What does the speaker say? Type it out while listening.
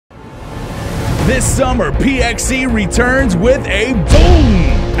This summer, PXC returns with a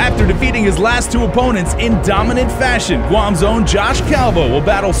boom! After defeating his last two opponents in dominant fashion, Guam's own Josh Calvo will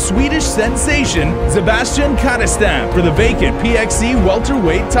battle Swedish sensation Sebastian Kadestam for the vacant PXC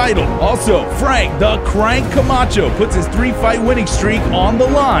welterweight title. Also, Frank the Crank Camacho puts his 3-fight winning streak on the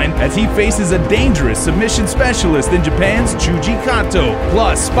line as he faces a dangerous submission specialist in Japan's Chuji Kato.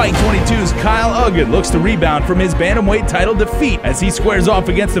 Plus, Spike 22's Kyle Uggett looks to rebound from his bantamweight title defeat as he squares off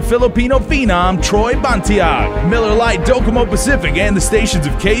against the Filipino phenom Troy Bantiag. Miller Lite, Docomo Pacific, and the stations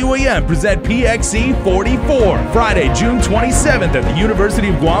of KUAM present PXC 44, Friday, June 27th at the University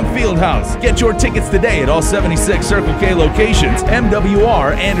of Guam Fieldhouse. Get your tickets today at all 76 Circle K locations,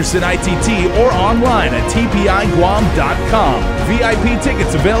 MWR, Andersen ITT, or online at tpiguam.com. VIP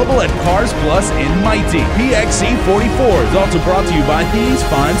tickets available at Cars Plus in Mighty. PXC 44 is also brought to you by these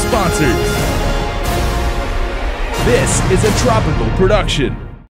fine sponsors. This is a Tropical production.